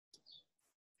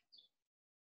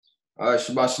All right,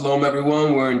 Shabbat Shalom,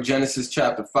 everyone. We're in Genesis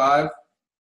chapter 5,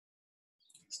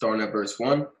 starting at verse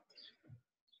 1.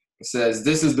 It says,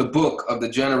 "This is the book of the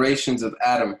generations of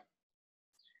Adam.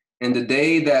 In the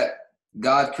day that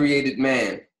God created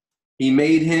man, he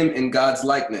made him in God's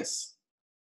likeness."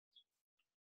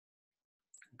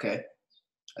 Okay,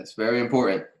 that's very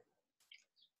important.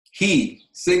 He,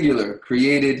 singular,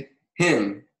 created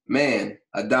him, man,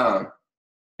 Adam,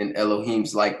 in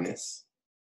Elohim's likeness.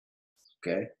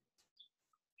 Okay.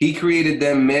 He created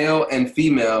them male and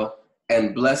female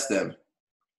and blessed them.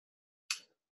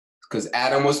 Because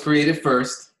Adam was created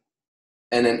first.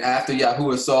 And then after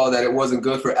Yahuwah saw that it wasn't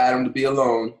good for Adam to be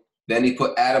alone, then he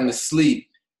put Adam to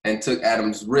sleep and took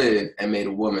Adam's rib and made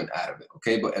a woman out of it.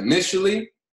 Okay, but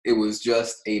initially it was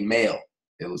just a male.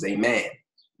 It was a man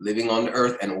living on the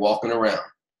earth and walking around.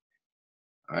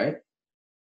 All right.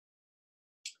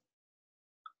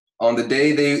 On the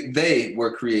day they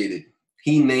were created,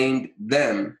 he named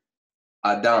them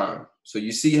Adam. So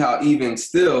you see how even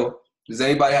still, does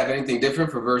anybody have anything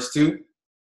different for verse 2?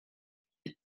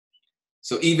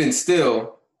 So even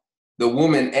still, the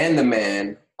woman and the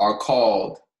man are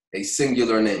called a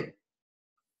singular name.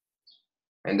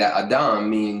 And that Adam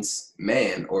means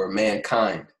man or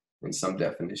mankind in some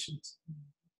definitions.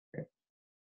 Okay.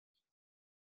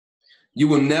 You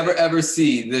will never ever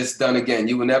see this done again.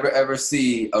 You will never ever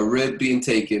see a rib being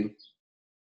taken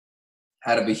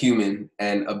out of a human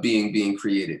and a being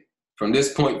created. From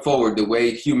this point forward, the way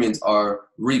humans are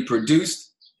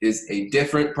reproduced is a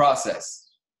different process.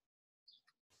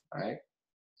 All right.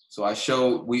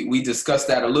 So we discussed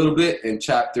that a little bit in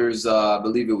chapters, I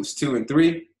believe it was 2 and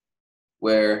 3,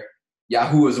 where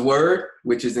Yahuwah's word,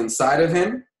 which is inside of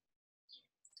him,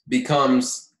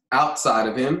 becomes outside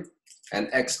of him, an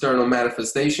external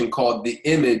manifestation called the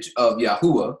image of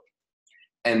Yahuwah.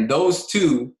 And those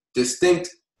two distinct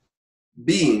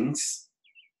beings,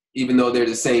 even though they're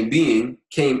the same being,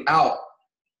 came out.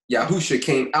 Yahusha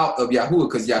came out of Yahuwah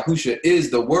because Yahusha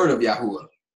is the word of Yahuwah.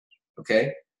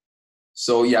 Okay?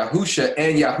 So Yahusha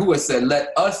and Yahuwah said,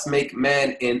 "Let us make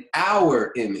man in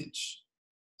our image."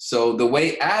 So the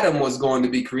way Adam was going to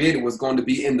be created was going to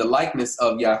be in the likeness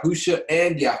of Yahusha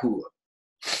and Yahuwah.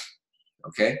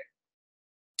 Okay?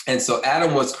 And so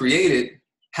Adam was created,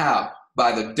 how?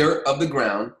 By the dirt of the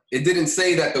ground. It didn't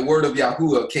say that the word of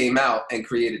Yahuwah came out and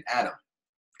created Adam.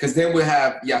 Because then we'll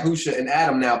have Yahusha and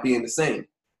Adam now being the same.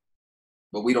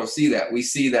 But we don't see that. We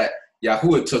see that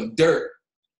Yahuwah took dirt,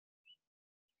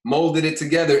 molded it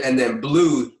together, and then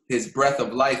blew his breath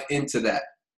of life into that.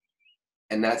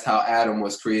 And that's how Adam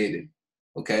was created.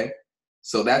 Okay?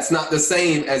 So that's not the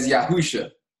same as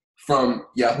Yahusha from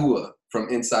Yahuwah, from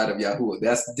inside of Yahuwah.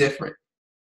 That's different.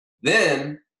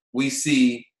 Then we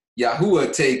see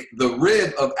Yahuwah take the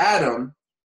rib of Adam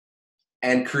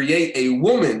and create a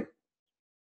woman.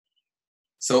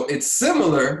 So it's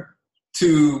similar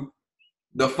to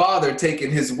the Father taking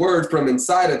his word from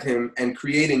inside of him and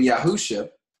creating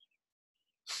Yahusha.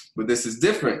 But this is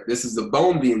different. This is the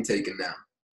bone being taken now.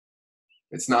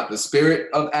 It's not the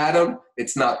spirit of Adam.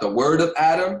 It's not the word of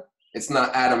Adam. It's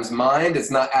not Adam's mind.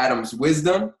 It's not Adam's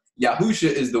wisdom.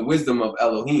 Yahusha is the wisdom of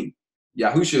Elohim.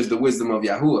 Yahusha is the wisdom of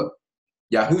Yahuwah.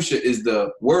 Yahusha is the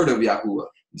word of Yahuwah.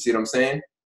 You see what I'm saying?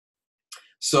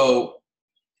 So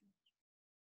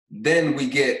then we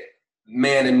get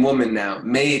man and woman now,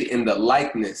 made in the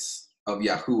likeness of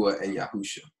Yahuwah and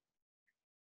Yahusha.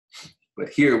 But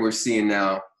here we're seeing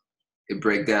now it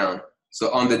break down. So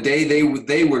on the day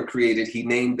they were created, he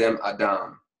named them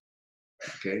Adam.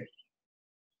 Okay.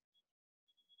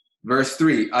 Verse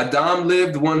 3, Adam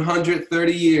lived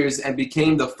 130 years and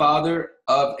became the father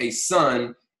of a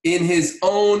son in his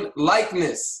own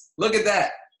likeness. Look at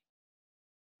that.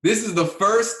 This is the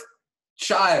first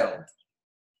child.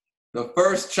 The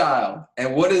first child.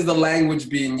 And what is the language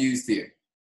being used here?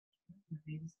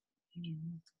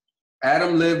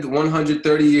 Adam lived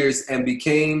 130 years and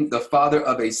became the father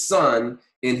of a son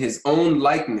in his own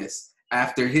likeness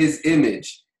after his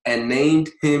image and named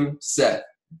him Seth.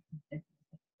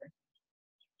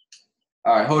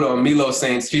 All right, hold on. Milo's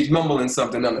saying she's mumbling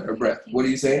something under her breath. What do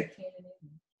you say?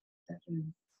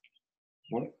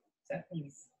 What?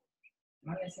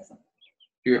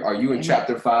 Here, are you in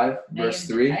chapter 5, verse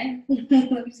 3?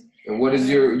 And what is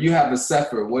you have a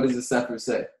sefer. What does the sefer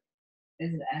say?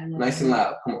 Nice and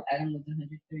loud. Come on. Adam lived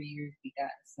 103 years, begot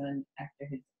a son after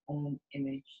his own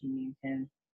image. He named him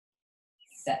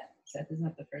Seth. Seth is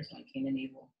not the first one. Cain and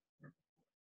Abel.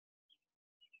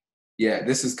 Yeah,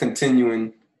 this is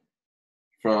continuing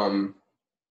from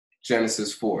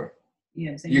Genesis 4.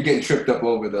 Yeah, you're getting tripped up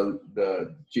over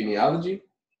the genealogy?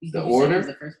 Because The you said order? it was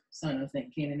the first son. I was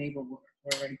thinking Cain and Abel were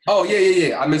already. Oh,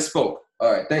 yeah. I misspoke.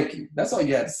 All right, thank you. That's all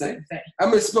you had to say. I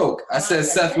misspoke. I said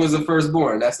Seth was the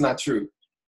firstborn. That's not true.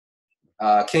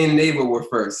 Cain and Abel were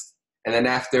first. And then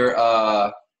after,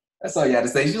 that's all you had to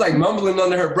say. She's like mumbling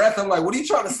under her breath. I'm like, what are you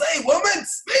trying to say, woman?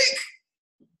 Speak!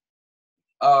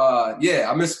 Yeah,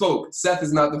 I misspoke. Seth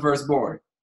is not the firstborn.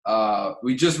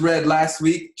 We just read last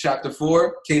week, chapter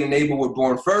 4, Cain and Abel were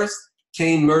born first.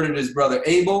 Cain murdered his brother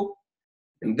Abel.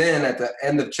 And then at the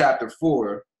end of chapter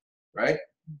 4, right?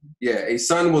 Yeah, a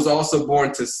son was also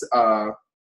born to,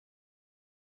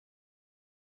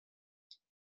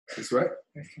 that's right.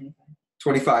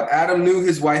 25. Adam knew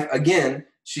his wife again.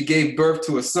 She gave birth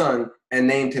to a son and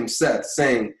named him Seth,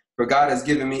 saying, for God has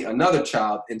given me another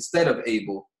child instead of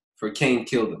Abel, for Cain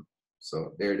killed him.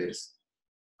 So there it is.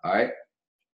 All right.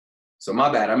 So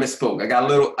my bad, I misspoke. I got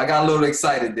a little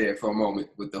excited there for a moment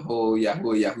with the whole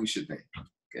Yahusha thing.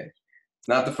 Okay. It's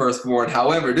not the firstborn.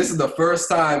 However, this is the first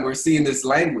time we're seeing this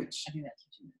language. I think that's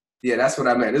what you meant. Yeah, that's what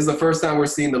I meant. This is the first time we're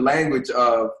seeing the language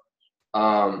of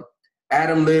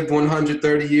Adam lived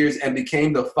 130 years and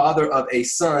became the father of a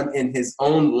son in his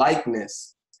own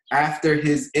likeness, after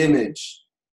his image,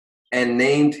 and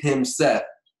named him Seth.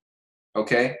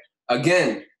 Okay?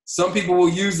 Again, some people will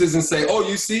use this and say, oh,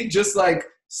 you see, just like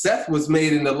Seth was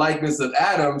made in the likeness of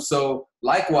Adam, so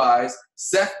likewise,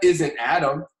 Seth isn't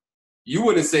Adam. You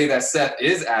wouldn't say that Seth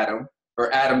is Adam,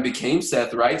 or Adam became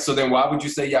Seth, right? So then why would you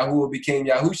say Yahuwah became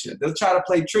Yahusha? They'll try to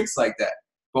play tricks like that.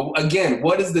 But again,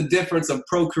 what is the difference of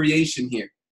procreation here?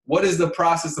 What is the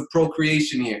process of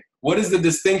procreation here? What is the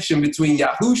distinction between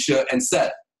Yahusha and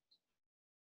Seth?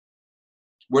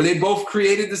 Were they both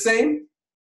created the same?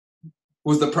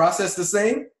 Was the process the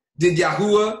same? Did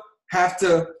Yahuwah have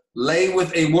to lay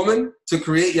with a woman to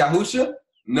create Yahusha?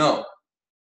 No.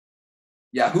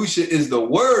 Yahusha is the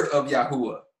word of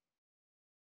Yahuwah.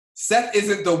 Seth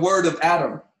isn't the word of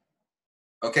Adam.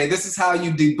 Okay, this is how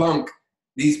you debunk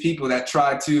these people that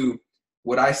try to,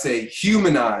 what I say,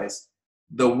 humanize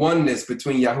the oneness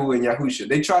between Yahuwah and Yahusha.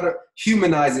 They try to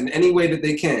humanize in any way that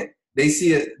they can. They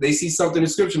see something in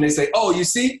scripture and they say, oh, you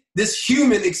see, this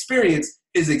human experience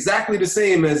is exactly the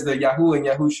same as the Yahuwah and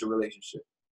Yahusha relationship.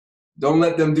 Don't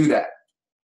let them do that.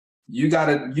 You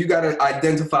gotta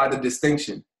identify the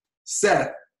distinction.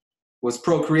 Seth was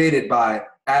procreated by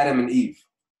Adam and Eve,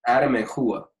 Adam and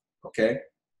Hua, okay?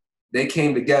 They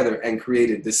came together and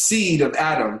created the seed of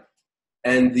Adam,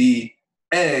 and the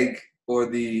egg, or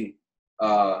the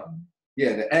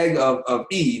egg of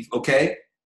Eve, okay,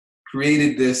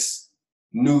 created this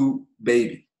new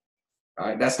baby. All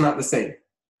right, that's not the same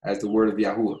as the word of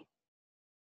Yahuwah.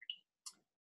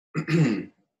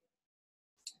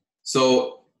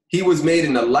 So he was made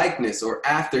in the likeness, or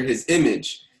after his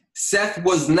image. Seth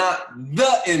was not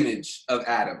the image of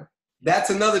Adam. That's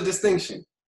another distinction.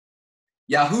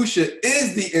 Yahusha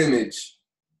is the image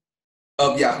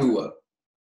of Yahuwah.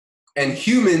 And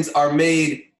humans are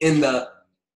made in the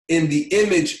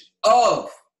image of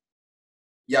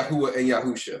Yahuwah and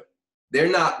Yahusha.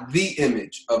 They're not the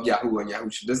image of Yahuwah and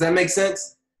Yahusha. Does that make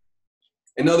sense?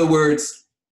 In other words,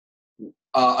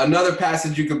 another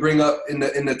passage you could bring up in the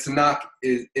Tanakh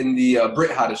is in the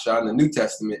Brit Hadashah, in the New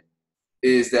Testament,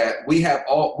 is that we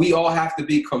all have to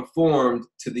be conformed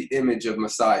to the image of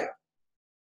Messiah.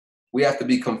 We have to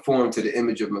be conformed to the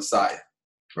image of Messiah,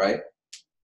 right?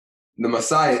 The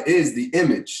Messiah is the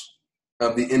image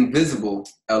of the invisible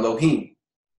Elohim.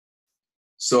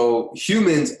 So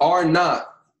humans are not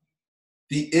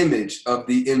the image of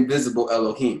the invisible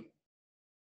Elohim.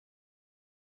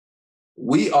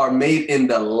 We are made in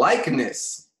the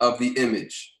likeness of the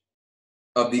image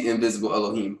of the invisible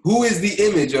Elohim. Who is the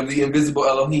image of the invisible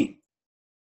Elohim?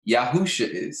 Yahusha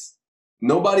is.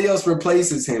 Nobody else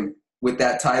replaces him with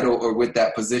that title or with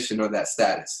that position or that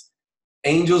status.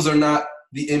 Angels are not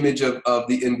the image of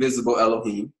the invisible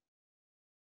Elohim.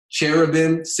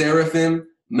 Cherubim, seraphim,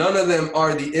 none of them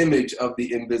are the image of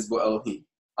the invisible Elohim.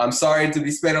 I'm sorry to be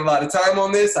spending a lot of time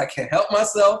on this. I can't help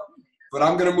myself, but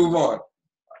I'm going to move on.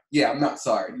 Yeah, I'm not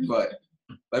sorry, but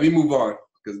let me move on,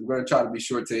 because we're going to try to be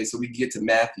short today so we can get to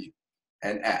Matthew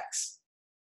and Acts.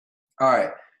 All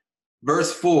right.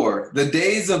 Verse 4, the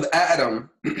days of Adam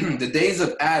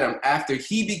after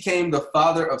he became the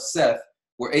father of Seth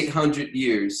were 800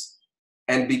 years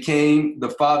and became the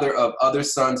father of other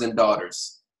sons and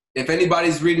daughters. If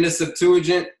anybody's reading the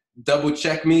Septuagint, double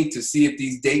check me to see if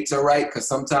these dates are right, because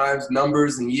sometimes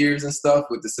numbers and years and stuff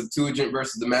with the Septuagint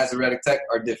versus the Masoretic text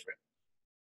are different.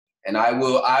 And I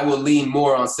will lean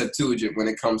more on Septuagint when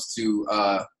it comes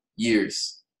to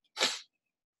years.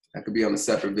 That could be on a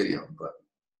separate video. But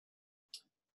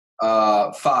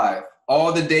 5.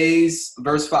 all the days,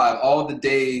 verse 5, all the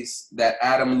days that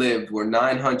Adam lived were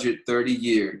 930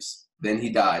 years. Then he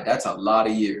died. That's a lot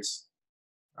of years.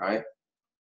 All right.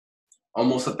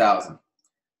 Almost 1,000.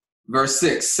 Verse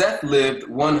 6, Seth lived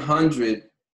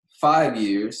 105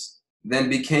 years, then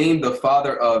became the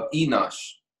father of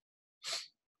Enosh.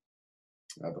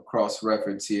 I have a cross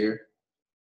reference here.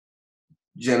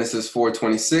 Genesis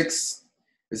 4:26.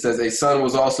 It says, a son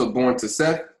was also born to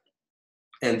Seth,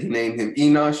 and he named him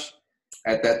Enosh.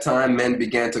 At that time, men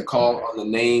began to call on the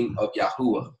name of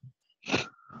Yahuwah.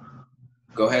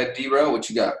 Go ahead, D-Rail, what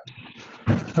you got?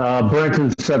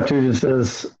 Brenton Septuagint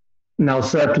says, now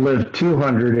Seth lived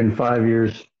 205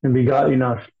 years and begot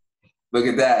Enosh. Look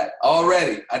at that.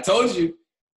 Already. I told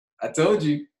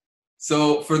you.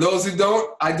 So for those who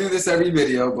don't, I do this every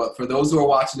video, but for those who are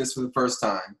watching this for the first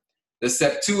time, the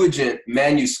Septuagint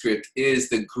manuscript is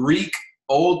the Greek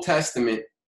Old Testament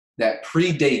that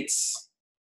predates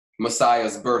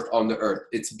Messiah's birth on the earth.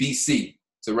 It's BC.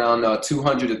 It's around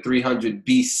 200 to 300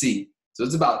 BC. So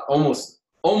it's about almost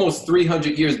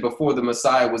 300 years before the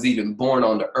Messiah was even born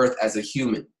on the earth as a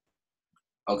human.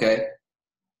 Okay?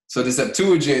 So the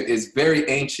Septuagint is very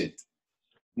ancient.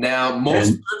 Now,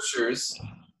 most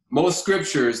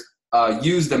scriptures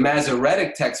use the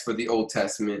Masoretic text for the Old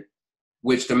Testament,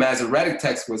 which the Masoretic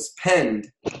text was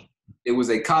penned. It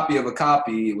was a copy of a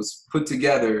copy. It was put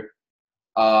together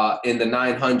in the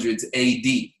 900s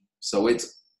AD. So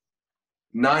it's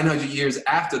 900 years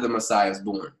after the Messiah is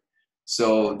born.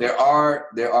 So there are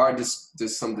just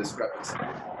some discrepancy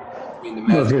between the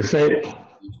Masoretic. I was going to say,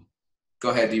 go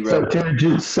ahead,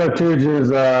 D-Ray.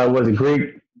 Septuagint was a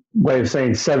Greek way of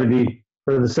saying 70,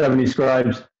 for the 70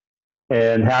 scribes,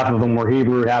 and half of them were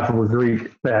Hebrew, half of them were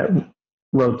Greek that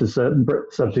wrote the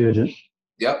Septuagint.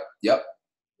 Yep.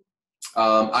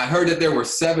 I heard that there were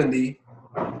 70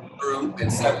 Hebrew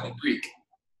and 70 Greek.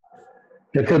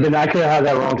 It could have been, I could have had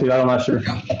that wrong too, I'm not sure.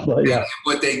 Yeah. But yeah. And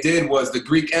what they did was the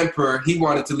Greek emperor, he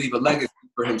wanted to leave a legacy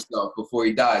for himself before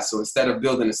he died. So instead of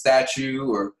building a statue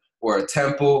or a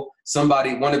temple,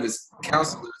 one of his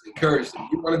counselors encouraged him,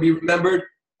 you want to be remembered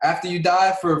after you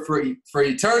die for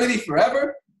eternity,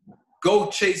 forever? Go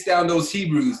chase down those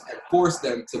Hebrews and force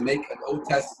them to make an Old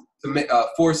Testament,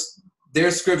 force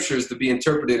their scriptures to be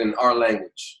interpreted in our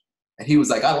language. And he was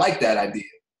like, I like that idea.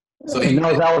 So that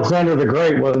was Alexander the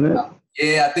Great, wasn't it?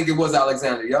 Yeah, I think it was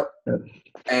Alexander, yep.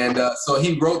 And so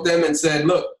he wrote them and said,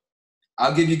 look,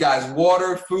 I'll give you guys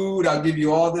water, food, I'll give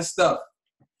you all this stuff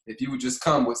if you would just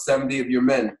come with 70 of your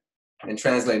men and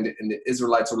translate it. And the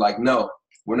Israelites were like, no,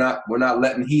 we're not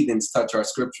letting heathens touch our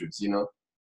scriptures, you know?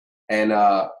 And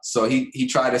so he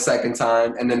tried a second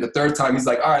time. And then the third time, he's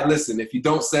like, all right, listen, if you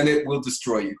don't send it, we'll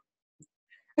destroy you.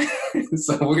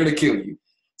 So we're going to kill you.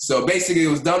 So basically, it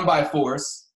was done by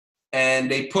force.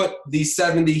 And they put these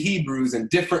 70 Hebrews in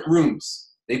different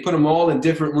rooms. They put them all in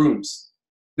different rooms.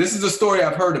 This is the story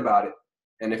I've heard about it.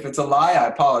 And if it's a lie, I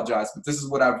apologize, but this is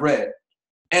what I've read.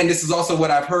 And this is also what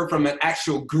I've heard from an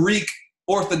actual Greek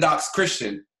Orthodox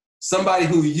Christian, somebody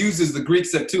who uses the Greek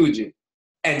Septuagint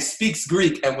and speaks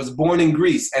Greek and was born in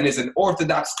Greece and is an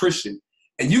Orthodox Christian.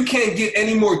 And you can't get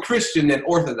any more Christian than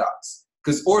Orthodox,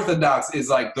 because Orthodox is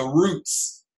like the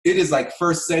roots. It is like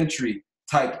first century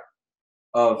type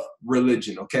of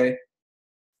religion, okay?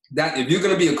 That if you're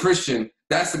going to be a Christian,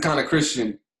 that's the kind of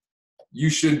Christian you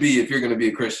should be if you're going to be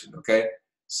a Christian, okay?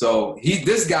 So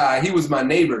this guy, he was my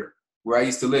neighbor where I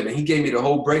used to live, and he gave me the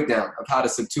whole breakdown of how the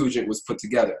Septuagint was put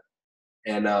together.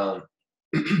 And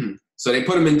so they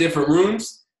put them in different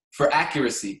rooms for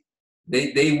accuracy.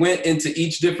 They went into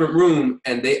each different room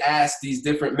and they asked these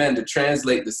different men to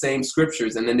translate the same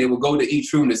scriptures, and then they would go to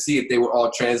each room to see if they were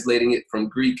all translating it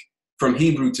from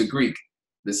Hebrew to Greek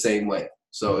the same way.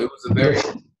 So it was a very...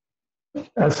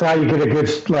 That's how you get a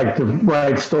good, like, the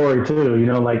right story too, you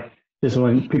know, like just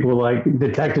when people like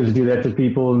detectives do that to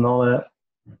people and all that.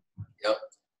 Yep.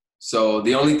 So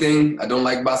the only thing I don't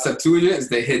like about Septuagint is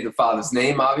they hid the Father's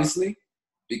name, obviously,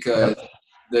 because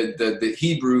the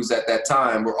Hebrews at that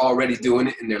time were already doing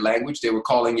it in their language. They were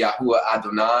calling Yahuwah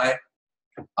Adonai,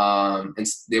 and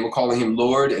they were calling him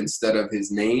Lord instead of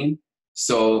his name.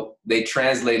 So they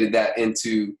translated that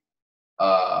into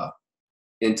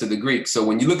the Greek. So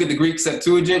when you look at the Greek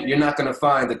Septuagint, you're not going to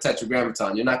find the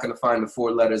Tetragrammaton. You're not going to find the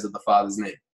 4 letters of the Father's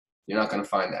name. You're not going to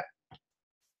find that.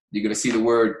 You're going to see the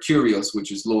word Kyrios,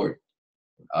 which is Lord.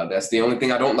 That's the only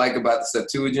thing I don't like about the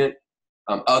Septuagint.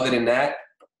 Other than that,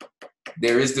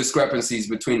 there is discrepancies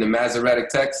between the Masoretic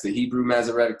text, the Hebrew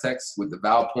Masoretic text with the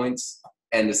vowel points,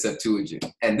 and the Septuagint.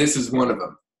 And this is one of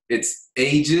them. It's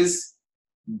ages,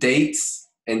 dates,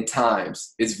 and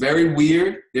times. It's very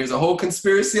weird. There's a whole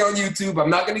conspiracy on YouTube. I'm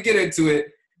not going to get into it,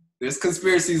 There's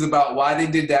conspiracies about why they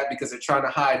did that because they're trying to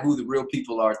hide who the real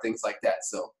people are, things like that.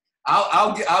 So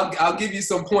I'll give you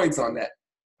some points on that.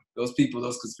 Those people,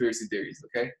 those conspiracy theories.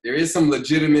 Okay, there is some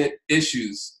legitimate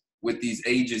issues with these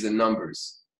ages and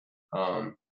numbers.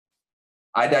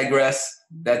 I digress.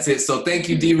 That's it. So thank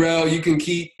you, D-Rel. You can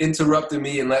keep interrupting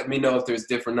me and let me know if there's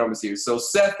different numbers here. So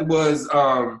Seth was.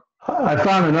 I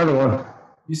found another one.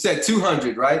 You said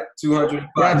 200, right?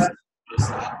 205.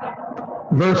 Yeah.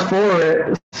 Verse 4,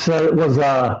 it was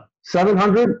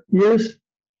 700 years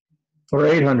or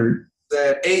 800?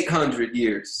 Said 800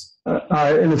 years.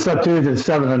 In the Septuagint,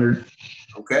 700.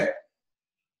 Okay.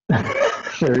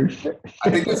 Sure. I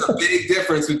think there's a big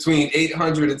difference between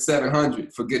 800 and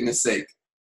 700, for goodness sake.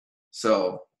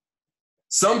 So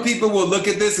some people will look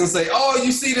at this and say, oh,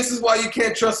 you see, this is why you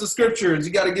can't trust the scriptures.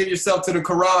 You got to give yourself to the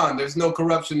Quran. There's no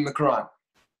corruption in the Quran.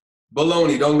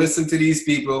 Baloney, don't listen to these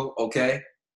people, okay?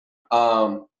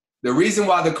 The reason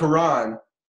why the Quran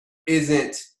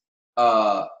isn't,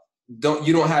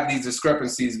 you don't have these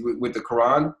discrepancies with the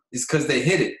Quran is because they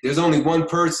hid it. There's only one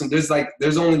person,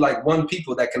 there's only like one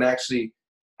people that can actually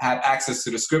have access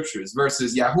to the scriptures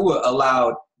versus Yahuwah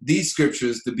allowed these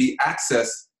scriptures to be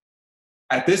accessed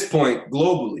at this point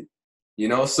globally, you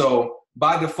know? So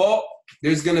by default,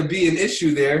 there's gonna be an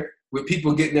issue there with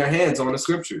people getting their hands on the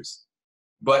scriptures.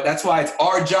 But that's why it's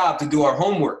our job to do our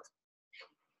homework.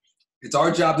 It's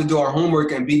our job to do our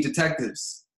homework and be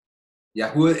detectives.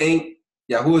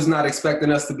 Yahuwah's not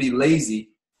expecting us to be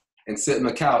lazy and sit on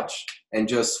the couch and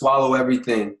just swallow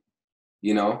everything,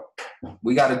 you know?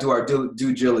 We got to do our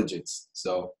due diligence.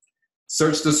 So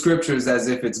search the scriptures as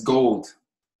if it's gold,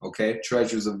 okay?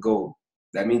 Treasures of gold.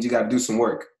 That means you got to do some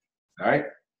work, all right?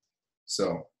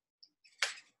 So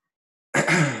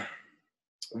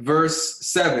verse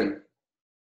 7.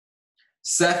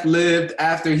 Seth lived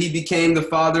after he became the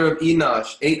father of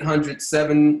Enosh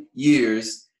 807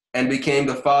 years and became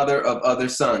the father of other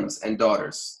sons and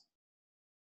daughters.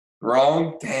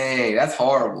 Wrong? Dang, that's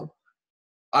horrible.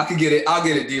 I could get it. I'll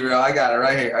get it, D-Rel. I got it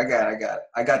right here. I got it.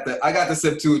 I got the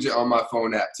Septuagint on my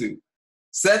phone app too.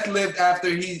 Seth lived after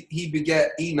he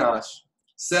begat Enosh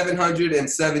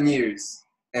 707 years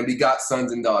and begot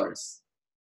sons and daughters.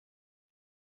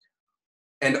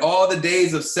 And all the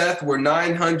days of Seth were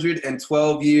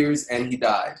 912 years, and he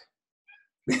died.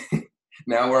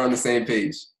 Now we're on the same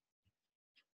page.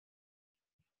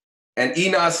 And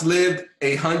Enos lived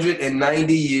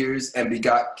 190 years and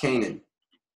begot Canaan.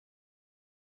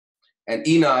 And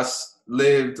Enosh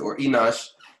lived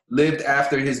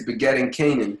after his begetting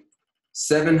Canaan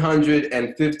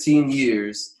 715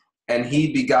 years, and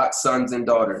he begot sons and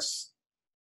daughters.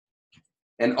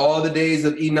 And all the days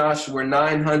of Enosh were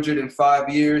 905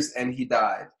 years, and he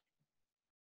died.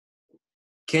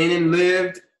 Canaan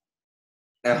lived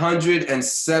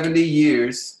 170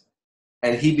 years,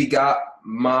 and he begot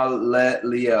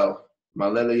Maleleel.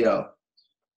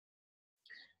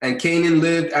 And Canaan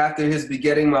lived after his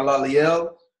begetting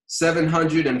Maleleel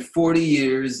 740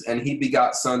 years, and he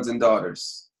begot sons and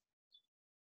daughters.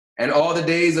 And all the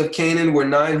days of Canaan were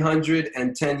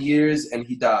 910 years, and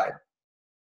he died.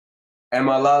 And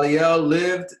Maleleel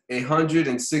lived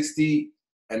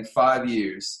 165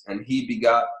 years, and he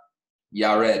begot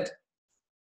Yared.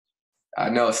 I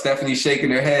know, Stephanie's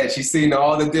shaking her head. She's seeing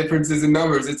all the differences in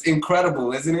numbers. It's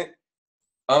incredible, isn't it?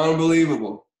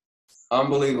 Unbelievable.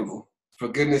 Unbelievable. For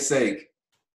goodness sake.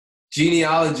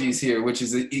 Genealogies here, which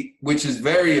is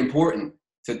very important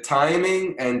to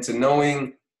timing and to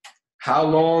knowing how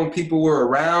long people were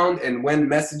around and when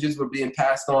messages were being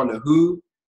passed on to who.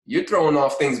 You're throwing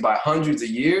off things by hundreds of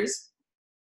years.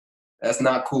 That's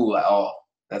not cool at all.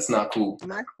 That's not cool.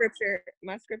 My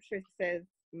scripture says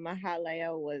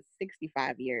Mahalalel was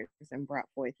 65 years and brought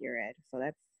forth Yared. So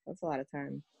that's a lot of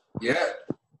time. Yeah,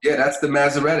 that's the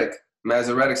Masoretic.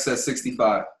 Masoretic says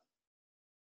 65.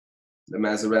 The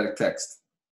Masoretic text.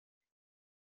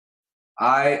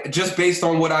 I just based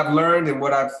on what I've learned and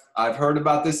what I've heard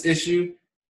about this issue,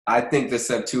 I think the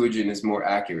Septuagint is more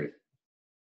accurate.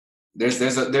 There's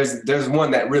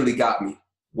one that really got me.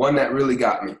 One that really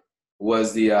got me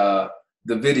was the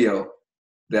video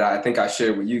that I think I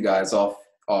shared with you guys off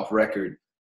record.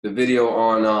 The video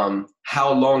on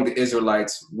how long the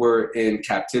Israelites were in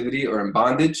captivity or in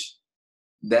bondage.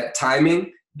 That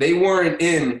timing, they weren't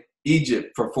in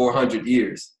Egypt for 400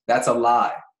 years. That's a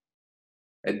lie.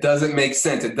 It doesn't make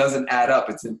sense. It doesn't add up.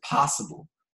 It's impossible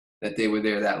that they were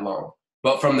there that long.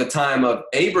 But from the time of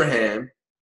Abraham,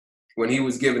 when he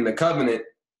was given the covenant,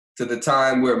 to the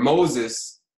time where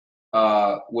Moses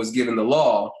was given the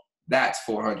law, that's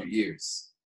 400 years.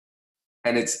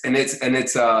 And it's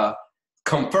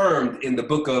confirmed in the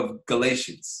book of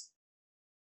Galatians.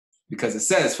 because it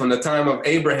says from the time of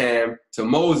Abraham to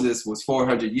Moses was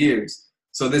 400 years.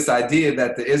 So this idea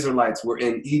that the Israelites were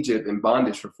in Egypt in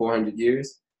bondage for 400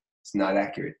 years, it's not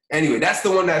accurate. Anyway, that's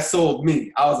the one that sold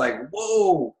me. I was like,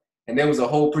 whoa. And there was a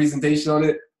whole presentation on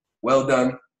it. Well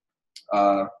done.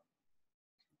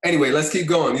 Anyway, let's keep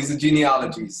going. These are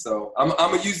genealogies. So I'm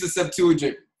going to use the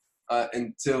Septuagint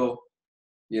until,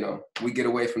 we get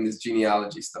away from this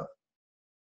genealogy stuff.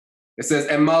 It says,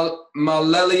 and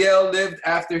Maleleel lived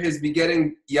after his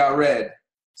begetting Yared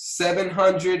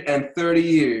 730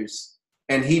 years,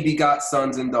 and he begot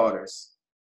sons and daughters.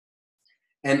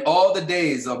 And all the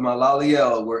days of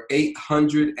Maleleel were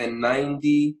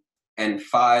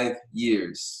 895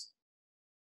 years,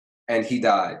 and he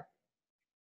died.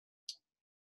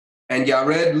 And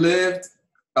Yared lived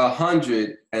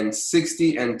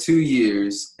 162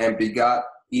 years and begot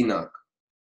Enoch.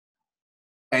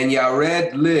 And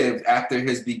Yared lived after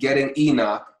his begetting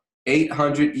Enoch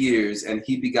 800 years, and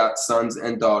he begot sons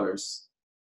and daughters.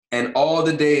 And all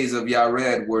the days of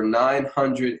Yared were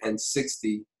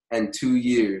 962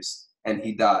 years, and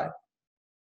he died.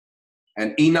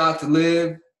 And Enoch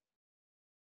lived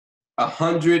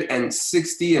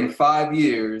 165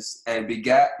 years and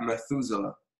begat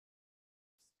Methuselah.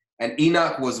 And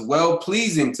Enoch was well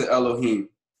pleasing to Elohim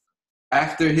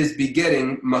after his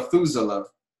begetting Methuselah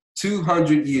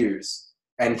 200 years,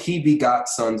 and he begot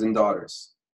sons and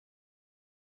daughters.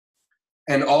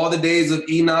 And all the days of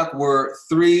Enoch were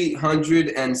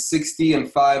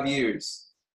 365 years,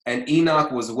 and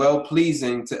Enoch was well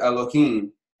pleasing to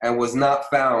Elohim and was not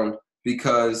found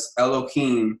because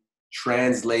Elohim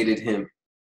translated him.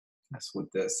 That's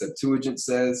what the Septuagint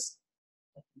says.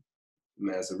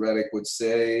 Masoretic would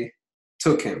say,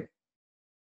 took him.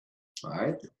 All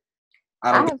right.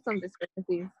 I have some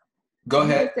discrepancies. Go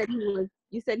ahead.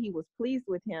 You said he was pleased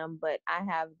with him, but I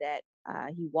have that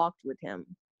he walked with him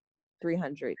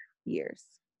 300 years.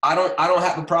 I don't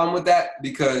have a problem with that,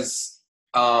 because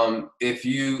if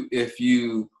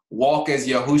you walk as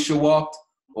Yahusha walked,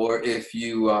 or if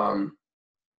you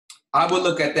I would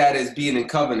look at that as being in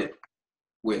covenant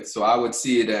with. So I would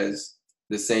see it as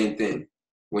the same thing.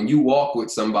 When you walk with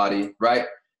somebody, right?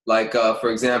 Like,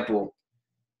 for example,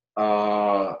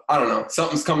 I don't know,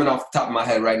 something's coming off the top of my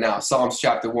head right now. Psalms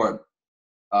chapter 1.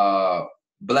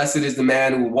 Blessed is the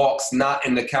man who walks not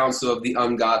in the counsel of the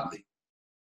ungodly,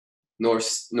 nor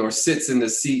sits in the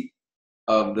seat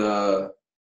of the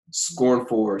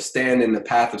scornful, or stand in the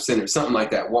path of sinners, something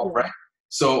like that. Walk, right?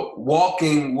 So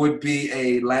walking would be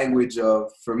a language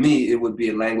of, for me, it would be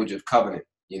a language of covenant.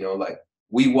 Like,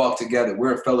 we walk together.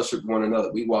 We're in fellowship with one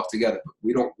another. We walk together. But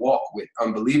we don't walk with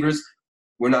unbelievers.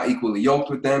 We're not equally yoked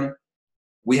with them.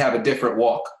 We have a different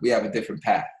walk. We have a different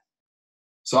path.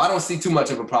 So I don't see too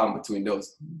much of a problem between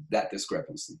that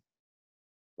discrepancy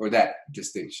or that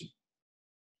distinction.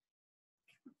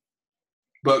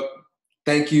 But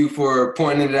thank you for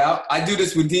pointing it out. I do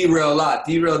this with D-Rail a lot.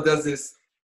 D-Rail does this.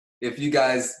 If you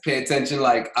guys pay attention,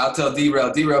 like, I'll tell D-Rail,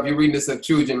 if you're reading the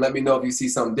Septuagint, let me know if you see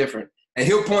something different. And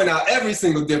he'll point out every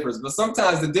single difference, but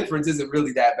sometimes the difference isn't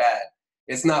really that bad.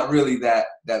 It's not really that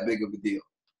big of a deal.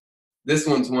 This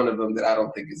one's one of them that I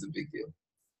don't think is a big deal.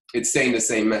 It's saying the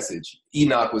same message.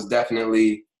 Enoch was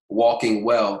definitely walking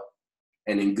well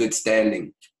and in good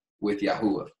standing with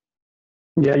Yahuwah.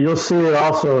 Yeah, you'll see it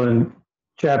also in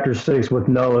chapter 6 with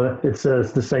Noah. It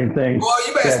says the same thing. Boy,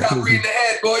 you better stop reading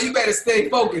ahead, boy. You better stay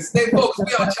focused. Stay focused.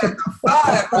 We on chapter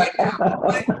 5 right now,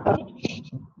 boy.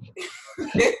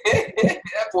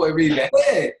 That boy reading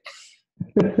ahead.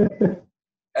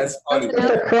 That's funny.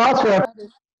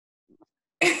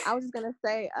 I was just gonna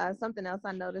say something else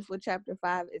I noticed with chapter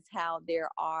 5 is how there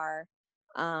are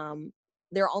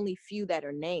only few that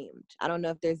are named. I don't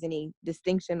know if there's any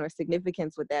distinction or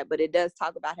significance with that, but it does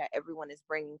talk about how everyone is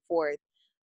bringing forth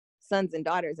sons and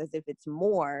daughters as if it's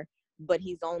more, but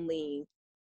he's only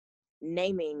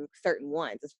naming certain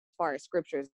ones. As far as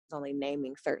scriptures, is only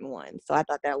naming certain ones. So I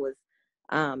thought that was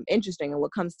interesting. And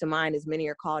what comes to mind is many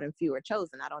are called and few are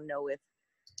chosen. I don't know if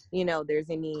there's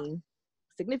any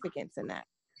significance in that.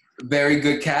 Very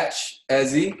good catch,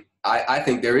 Ezzy. I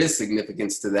think there is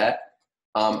significance to that.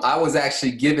 I was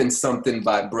actually given something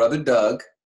by Brother Doug.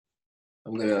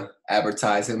 I'm going to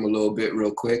advertise him a little bit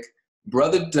real quick.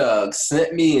 Brother Doug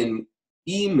sent me an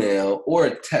email or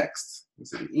a text.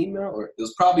 Was it an email? Or it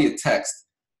was probably a text.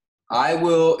 I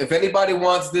will, if anybody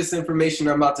wants this information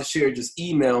I'm about to share, just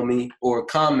email me or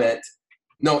comment.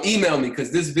 No, email me,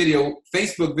 because this video,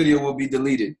 Facebook video, will be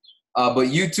deleted. But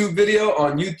YouTube video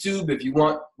on YouTube, if you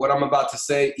want what I'm about to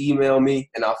say, email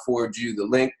me and I'll forward you the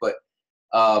link. But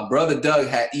Brother Doug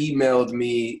had emailed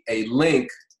me a link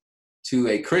to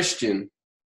a Christian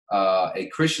a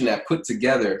Christian that put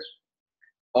together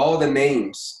all the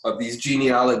names of these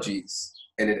genealogies,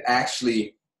 and it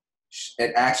actually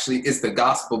is the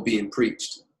gospel being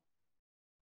preached.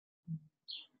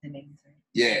 The names are-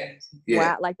 Yeah. Yeah.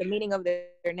 Wow, like the meaning of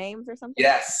their names or something?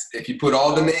 Yes. If you put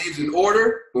all the names in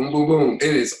order, boom, boom, boom.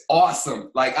 It is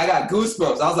awesome. Like, I got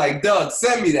goosebumps. I was like, Doug,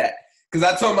 send me that. Because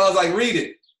I told him, I was like, read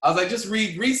it. I was like, just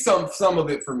read some of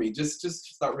it for me. Just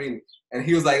start reading. And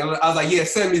he was like, I was like, yeah,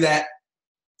 send me that.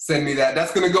 Send me that.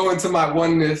 That's gonna go into my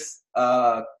oneness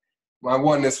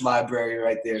library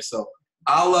right there. So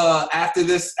I'll after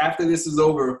this is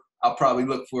over, I'll probably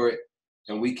look for it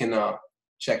and we can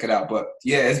check it out. But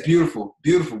yeah, it's beautiful,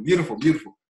 beautiful, beautiful,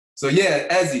 beautiful. So yeah,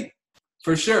 Ezzy,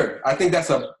 for sure. I think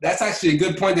that's actually a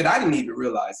good point that I didn't even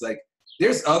realize. Like,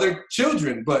 there's other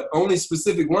children, but only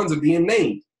specific ones are being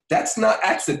named. That's not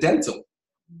accidental.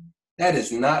 That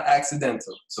is not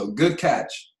accidental. So good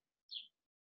catch.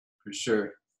 For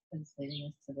sure. Translating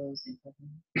us to those in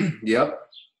heaven. Yep.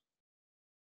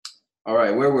 All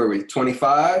right, where were we?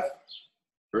 25,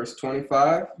 verse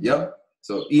 25. Yep.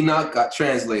 So Enoch got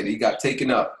translated. He got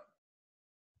taken up.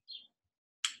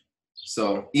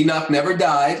 So Enoch never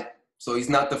died. So he's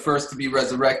not the first to be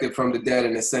resurrected from the dead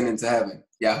and ascend into heaven.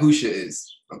 Yahusha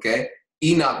is. Okay.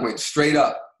 Enoch went straight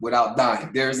up without dying.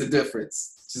 There's a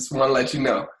difference. Just want to let you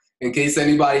know. In case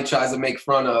anybody tries to make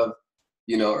fun of,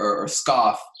 or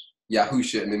scoff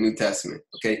Yahusha in the New Testament.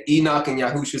 Okay. Enoch and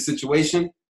Yahusha's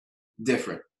situation,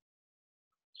 different.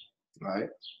 All right.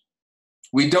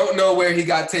 We don't know where he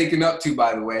got taken up to,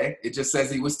 by the way. It just says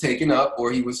he was taken up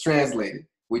or he was translated.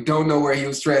 We don't know where he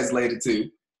was translated to.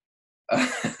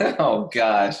 Oh,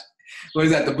 gosh. What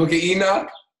is that, the Book of Enoch?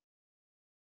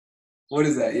 What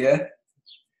is that, yeah?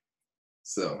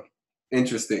 So,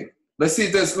 interesting. Let's see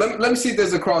if there's, let me see if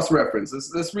there's a cross-reference.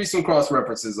 Let's read some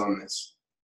cross-references on this.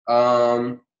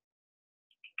 On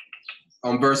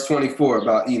verse 24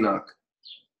 about Enoch.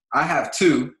 I have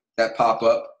two that pop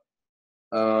up.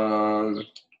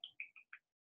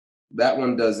 That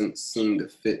one doesn't seem to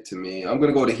fit to me. I'm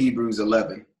going to go to Hebrews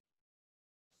 11.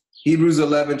 Hebrews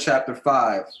 11, chapter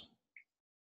 5.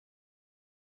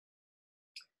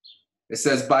 It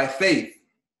says, by faith,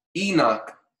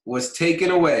 Enoch was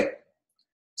taken away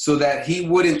so that he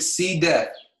wouldn't see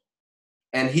death,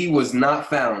 and he was not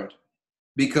found,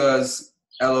 because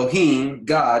Elohim,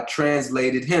 God,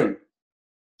 translated him.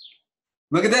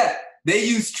 Look at that. They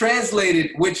used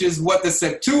translated, which is what the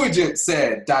Septuagint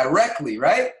said directly,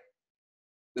 right?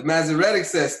 The Masoretic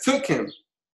says took him.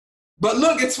 But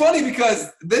look, it's funny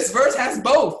because this verse has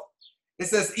both. It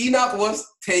says Enoch was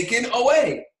taken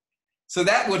away. So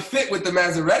that would fit with the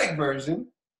Masoretic version.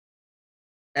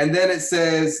 And then it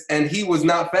says, and he was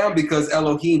not found because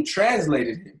Elohim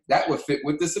translated him. That would fit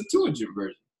with the Septuagint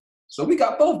version. So we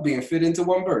got both being fit into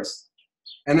one verse.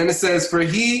 And then it says, for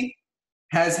he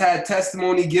has had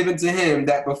testimony given to him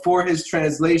that before his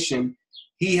translation,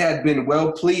 he had been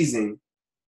well-pleasing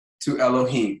to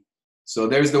Elohim. So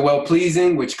there's the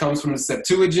well-pleasing, which comes from the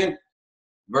Septuagint,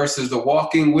 versus the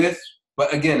walking with.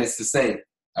 But again, it's the same.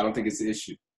 I don't think it's an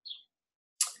issue.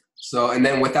 So, and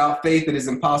then without faith, it is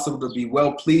impossible to be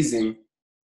well-pleasing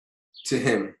to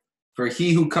him. For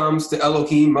he who comes to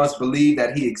Elohim must believe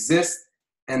that he exists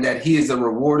and that he is a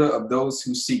rewarder of those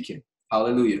who seek him.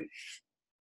 Hallelujah.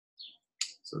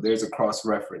 So there's a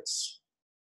cross-reference.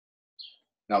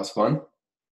 That was fun.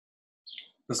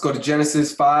 Let's go to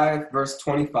Genesis 5, verse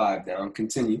 25 now.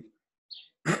 Continue.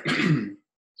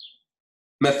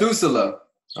 Methuselah.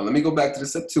 Now let me go back to the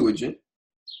Septuagint.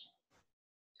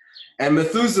 And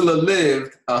Methuselah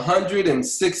lived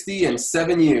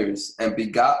 167 years and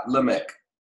begot Lamech.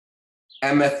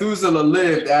 And Methuselah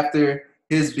lived after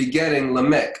his begetting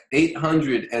Lamech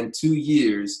 802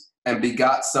 years and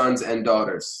begot sons and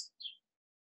daughters.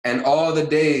 And all the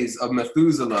days of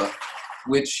Methuselah,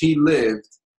 which he lived,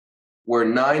 were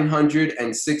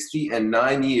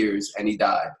 969 years, and he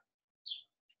died.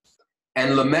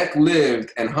 And Lamech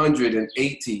lived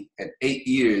 188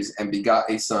 years and begot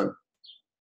a son.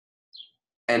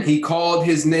 And he called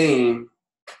his name,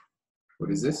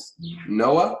 what is this?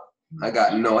 Noah? I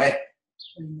got Noé.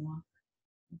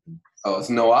 Oh, it's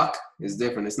Noach? It's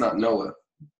different. It's not Noah.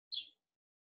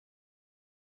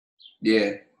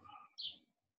 Yeah.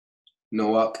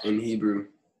 Noach in Hebrew.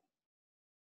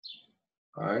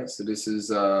 All right, so this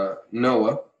is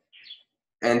Noah.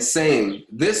 And saying,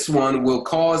 this one will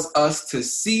cause us to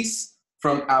cease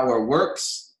from our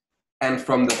works and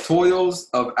from the toils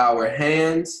of our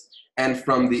hands and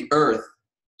from the earth,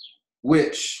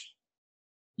 which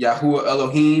Yahuwah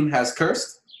Elohim has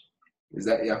cursed. Is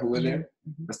that Yahuwah there?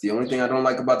 That's the only thing I don't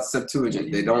like about the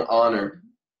Septuagint. They don't honor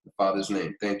The father's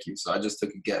name. Thank you. So I just took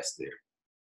a guess there.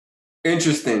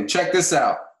 Interesting. Check this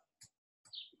out.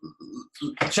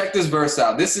 Check this verse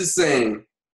out. This is saying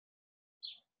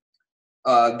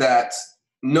that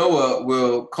Noah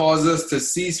will cause us to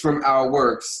cease from our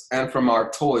works and from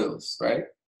our toils, right?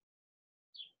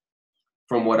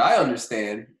 From what I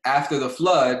understand, after the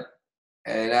flood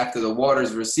and after the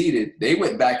waters receded, they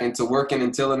went back into working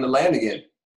and tilling the land again.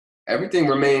 Everything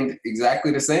remained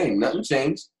exactly the same. Nothing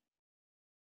changed.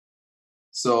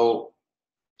 So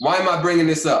why am I bringing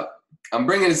this up? I'm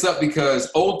bringing this up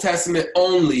because Old Testament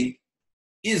only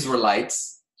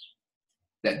Israelites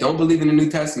that don't believe in the New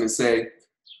Testament say,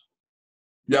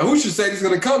 Yahushua said he's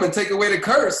going to come and take away the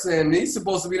curse, and he's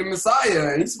supposed to be the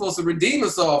Messiah, and he's supposed to redeem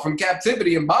us all from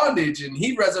captivity and bondage, and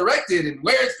he resurrected, and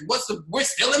we're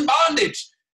still in bondage.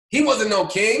 He wasn't no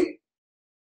king.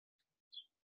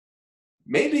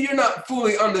 Maybe you're not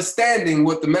fully understanding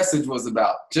what the message was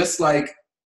about. Just like,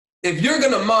 if you're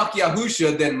going to mock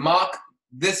Yahushua, then mock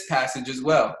this passage as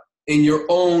well in your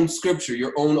own scripture,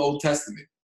 your own Old Testament.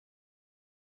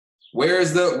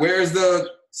 Where's the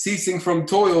ceasing from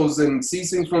toils and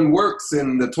ceasing from works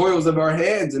and the toils of our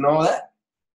hands and all that?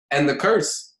 And the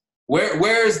curse.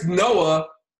 Where's Noah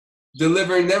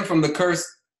delivering them from the curse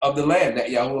of the land that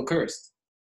Yahuwah cursed?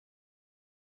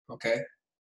 Okay.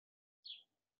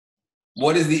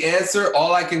 What is the answer?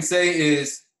 All I can say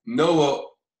is Noah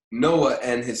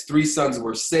and his 3 sons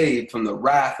were saved from the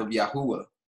wrath of Yahuwah.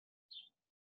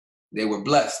 They were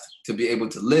blessed to be able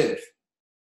to live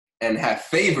and have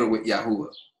favor with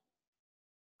Yahuwah.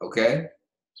 Okay?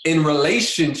 In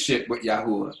relationship with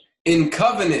Yahuwah. In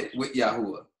covenant with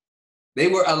Yahuwah. They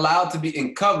were allowed to be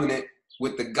in covenant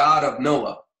with the God of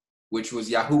Noah, which was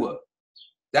Yahuwah.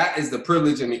 That is the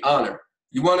privilege and the honor.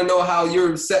 You want to know how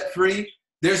you're set free?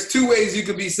 There's 2 ways you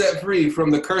could be set free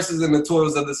from the curses and the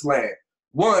toils of this land.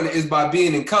 One is by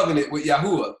being in covenant with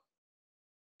Yahuwah,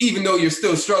 even though you're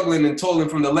still struggling and toiling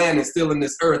from the land and still in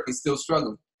this earth and still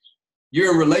struggling.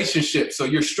 You're in relationship, so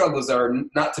your struggles are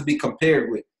not to be compared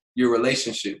with your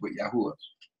relationship with Yahuwah.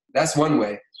 That's one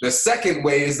way. The second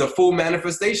way is the full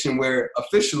manifestation, where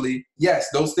officially, yes,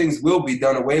 those things will be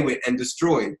done away with and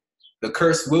destroyed. The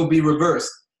curse will be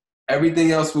reversed.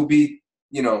 Everything else will be,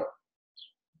 the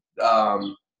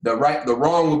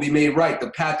wrong will be made right. The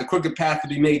crooked path will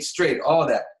be made straight. All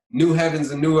that. New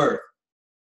heavens and new earth.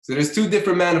 So there's 2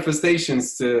 different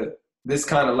manifestations to this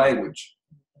kind of language.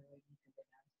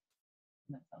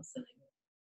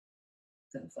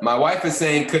 My wife is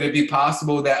saying, could it be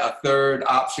possible that a third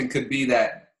option could be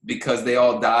that because they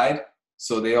all died,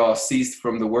 so they all ceased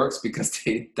from the works because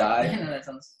they died? I know that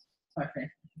sounds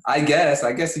perfect. I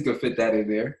guess you could fit that in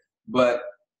there. But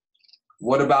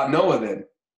what about Noah then?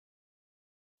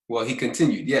 Well, he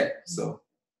continued, yeah. So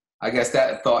I guess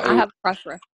that thought. I have a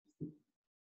cross-reference.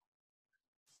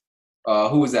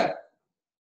 Who was that?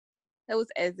 That was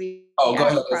Ezzy. Oh, go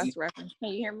ahead, Ezzy. Cross-reference.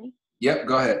 Can you hear me? Yep,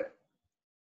 go ahead.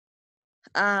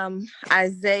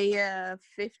 Isaiah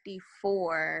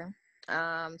 54,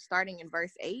 starting in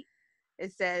verse 8,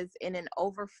 it says, "In an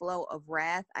overflow of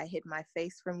wrath, I hid my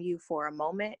face from you for a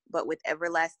moment, but with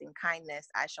everlasting kindness,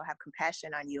 I shall have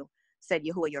compassion on you, said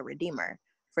Yahuwah your Redeemer.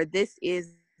 For this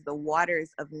is the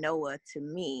waters of Noah to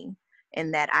me,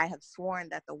 in that I have sworn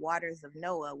that the waters of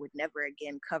Noah would never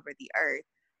again cover the earth.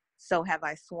 So have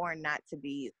I sworn not to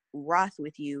be wroth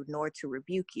with you, nor to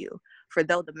rebuke you. For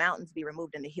though the mountains be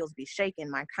removed and the hills be shaken,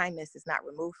 my kindness is not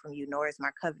removed from you, nor is my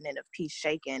covenant of peace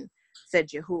shaken, said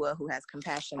Yahuwah, who has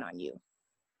compassion on you."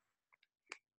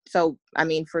 So, I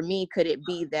mean, for me, could it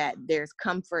be that there's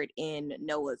comfort in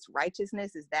Noah's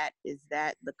righteousness? Is that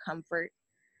the comfort,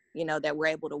 that we're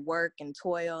able to work and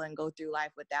toil and go through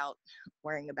life without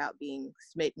worrying about being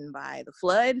smitten by the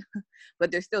flood?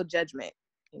 But there's still judgment,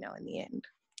 in the end.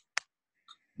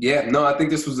 Yeah, no, I think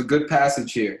this was a good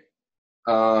passage here.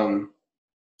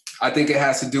 I think it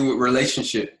has to do with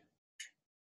relationship.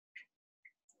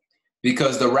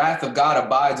 Because the wrath of God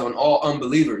abides on all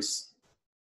unbelievers,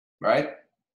 right?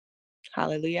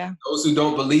 Hallelujah. Those who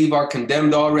don't believe are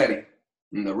condemned already,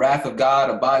 and the wrath of God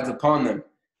abides upon them,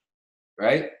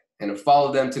 right? And it'll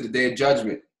follow them to the day of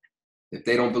judgment if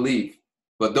they don't believe.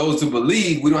 But those who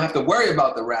believe, we don't have to worry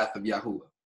about the wrath of Yahuwah.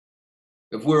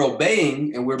 If we're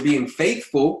obeying and we're being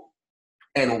faithful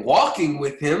and walking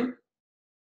with him,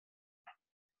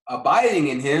 abiding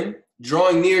in him,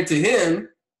 drawing near to him,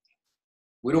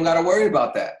 we don't got to worry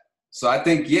about that. So I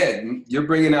think, yeah, you're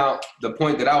bringing out the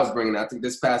point that I was bringing out. I think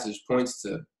this passage points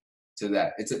to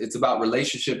that. It's about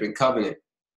relationship and covenant.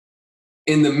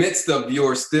 In the midst of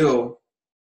you're still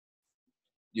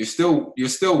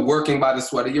working by the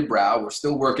sweat of your brow. We're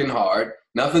still working hard.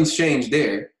 Nothing's changed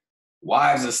there.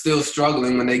 Wives are still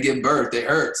struggling when they give birth. It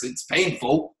hurts. It's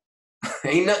painful.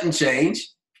 Ain't nothing changed.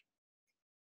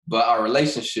 But our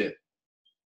relationship,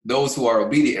 those who are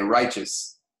obedient and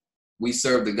righteous, we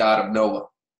serve the God of Noah,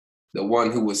 the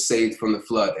one who was saved from the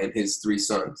flood, and his 3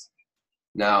 sons.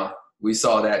 Now, we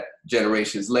saw that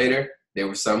generations later, there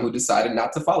were some who decided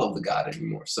not to follow the God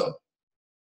anymore. So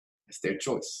it's their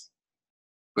choice.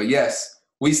 But yes,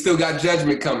 we still got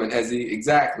judgment coming,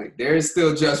 exactly. There is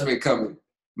still judgment coming.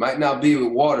 Might not be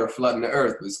with water flooding the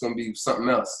earth, but it's going to be something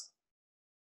else.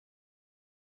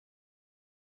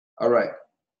 All right.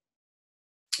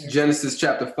 Genesis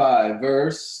chapter 5,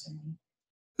 verse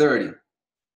 30.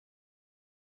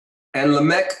 And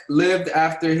Lamech lived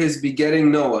after his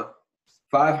begetting Noah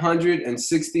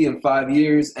 565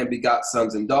 years and begot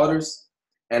sons and daughters.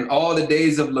 And all the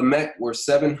days of Lamech were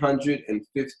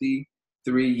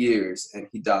 753 years, and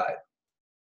he died.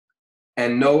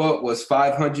 And Noah was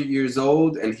 500 years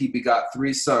old, and he begot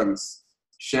 3 sons,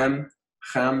 Shem,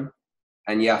 Ham,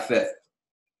 and Japheth.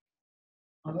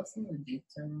 Although some of the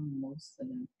dates are wrong, most of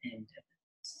them end at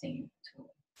the same to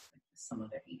some of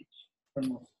their age. For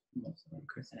most of them,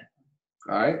 percent.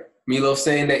 All right. Milo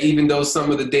saying that even though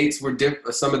some of the dates were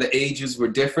different, some of the ages were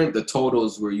different, the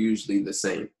totals were usually the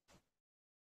same.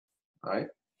 All right.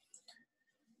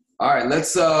 All right.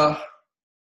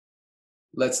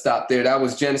 Let's stop there. That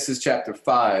was Genesis chapter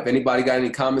 5. Anybody got any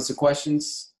comments or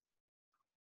questions?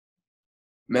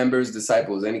 Members,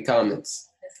 disciples, any comments?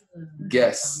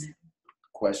 Guests,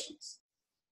 questions?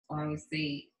 Well, I would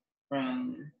say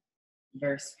from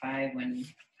verse 5, when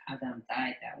Adam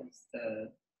died, that was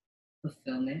the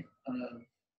fulfillment of,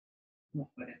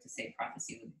 whether to say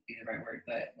prophecy would be the right word,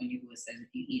 but when Yahuwah says, if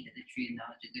you eat of the tree of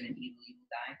knowledge of good and evil, you will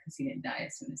die, because he didn't die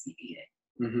as soon as he ate it.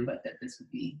 Mm-hmm. But that this will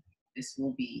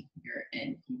be your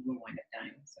end. You will wind up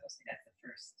dying. So I'll say that's the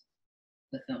first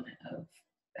fulfillment of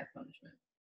that punishment.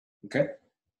 Okay.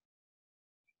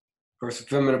 First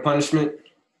fulfillment of punishment.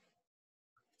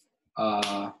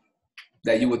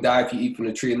 That you would die if you eat from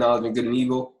the tree of knowledge of good and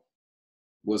evil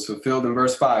was fulfilled in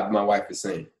verse 5, my wife is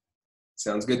saying.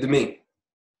 Sounds good to me.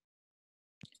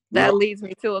 That leads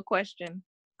me to a question.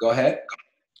 Go ahead.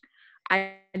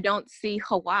 I don't see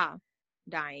Hawa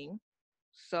dying.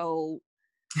 So,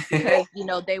 because,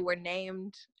 they were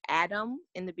named Adam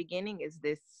in the beginning, is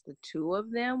this the 2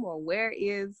 of them? Or where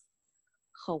is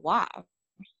Hawa?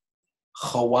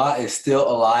 Hawa is still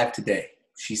alive today.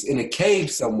 She's in a cave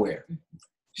somewhere.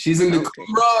 She's in the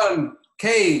Qumran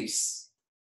caves,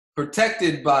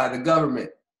 protected by the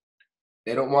government.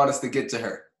 They don't want us to get to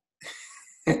her.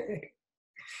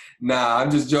 Nah, I'm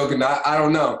just joking. I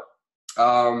don't know.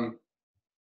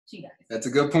 She died. That's a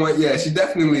good point. Yeah, she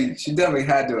definitely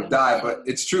had to have died, but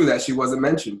it's true that she wasn't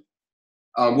mentioned.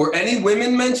 Were any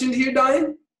women mentioned here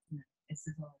dying?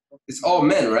 It's all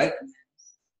men, right?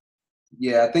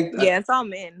 Yeah, I think. Yeah, it's all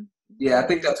men. Yeah, I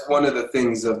think that's one of the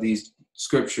things of these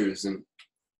scriptures, and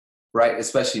right,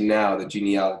 especially now, the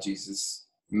genealogies is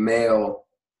male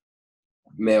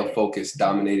focus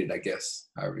dominated, I guess,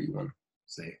 however you want to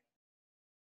say it.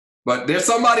 But there's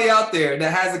somebody out there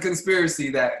that has a conspiracy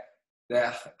that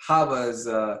Hava is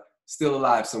still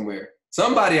alive somewhere.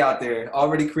 Somebody out there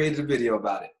already created a video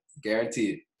about it,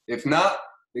 guaranteed. If not,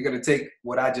 they're gonna take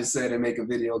what I just said and make a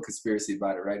video conspiracy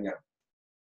about it right now.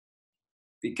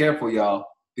 Be careful, y'all.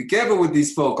 Be careful with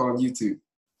these folk on YouTube.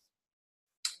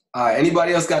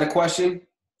 Anybody else got a question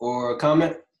or a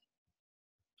comment?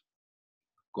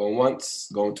 Going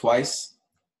once, going twice.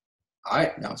 All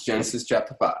right, now it's Genesis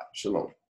chapter 5. Shalom.